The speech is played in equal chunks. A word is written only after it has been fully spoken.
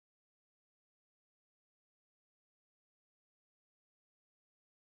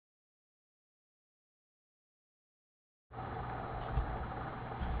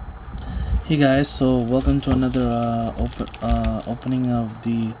Hey guys, so welcome to another opening of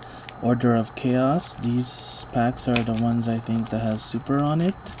the Order of Chaos. These packs are the ones I think that has super on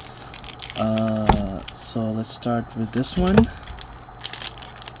it. So let's start with this one.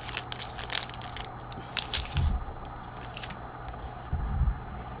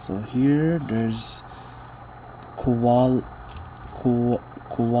 So here there's Koala,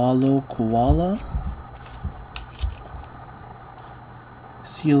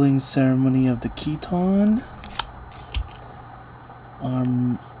 Sealing Ceremony of the Keton,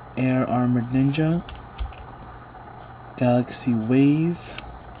 Air Armored Ninja, Galaxy Wave,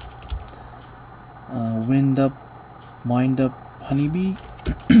 Wind Up Honeybee,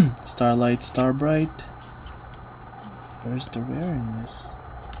 Starlight Starbright. Where's the rare in this?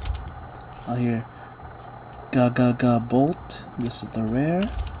 Oh, here. Gaga Bolt. This is the rare.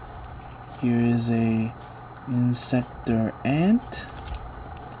 Here is a Insector Ant.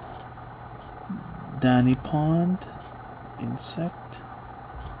 Danny Pond, Insect.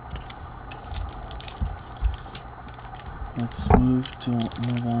 Let's move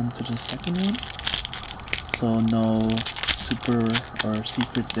on to the second one. So no super or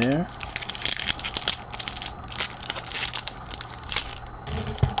secret there.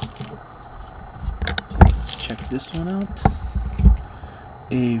 So let's check this one out.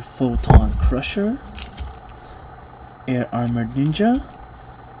 A Photon Crusher, Air Armored Ninja,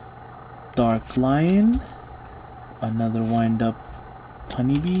 Dark Lion, another Wind Up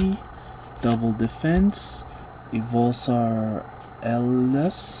Honeybee, Double Defense, Evolsar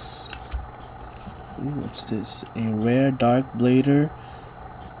LS. What's this? A rare Dark Blader,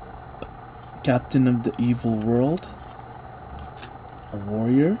 Captain of the Evil World, a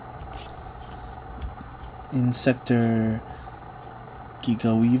Warrior, Insector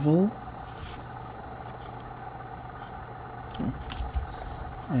Gigaweevil,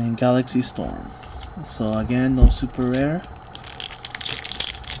 and Galaxy Storm. So again, no super rare.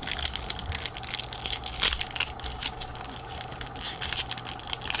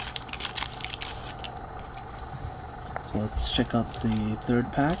 So let's check out the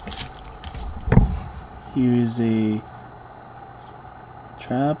third pack. Here is a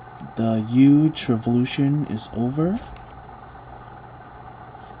trap. The huge revolution is over.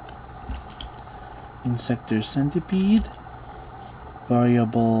 Insector Centipede,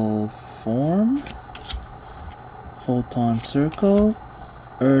 Variable Form, Photon Circle,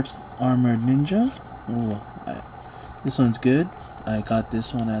 Earth Armored Ninja. Ooh, this one's good. I got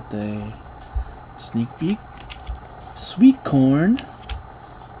this one at the sneak peek. Sweet Corn,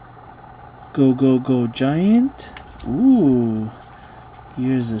 Go Giant. Ooh,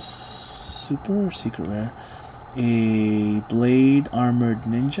 here's a super or secret rare. A Blade Armored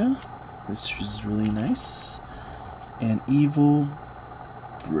Ninja, which is really nice. An Evil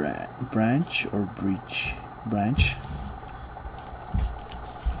Branch.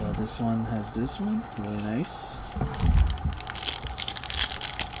 So this one has this one, really nice.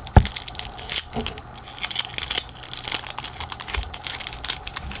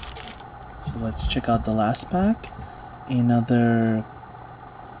 So let's check out the last pack. Another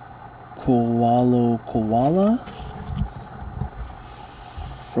Koala,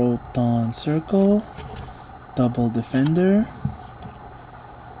 Photon Circle, Double Defender,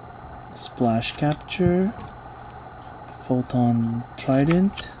 Splash Capture, Photon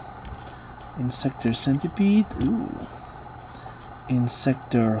Trident, Insector Centipede, ooh,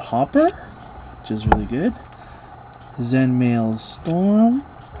 Insector Hopper, which is really good, Zenmaines Storm,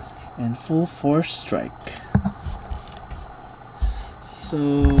 and Full Force Strike.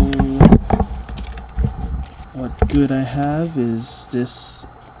 So what good I have is this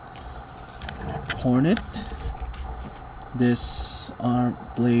Hornet, this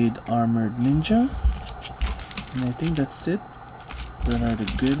Blade Armored Ninja, and I think that's it. That are the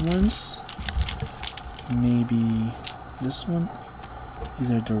good ones. Maybe this one.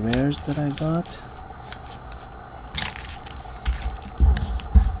 These are the rares that I got.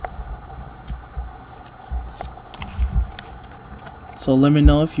 So let me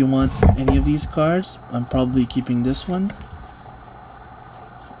know if you want any of these cards. I'm probably keeping this one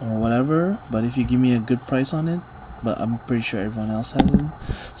or whatever, but if you give me a good price on it, but I'm pretty sure everyone else has them.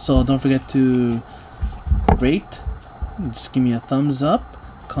 So don't forget to rate, just give me a thumbs up,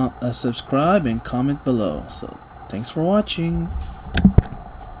 subscribe, and comment below. So thanks for watching.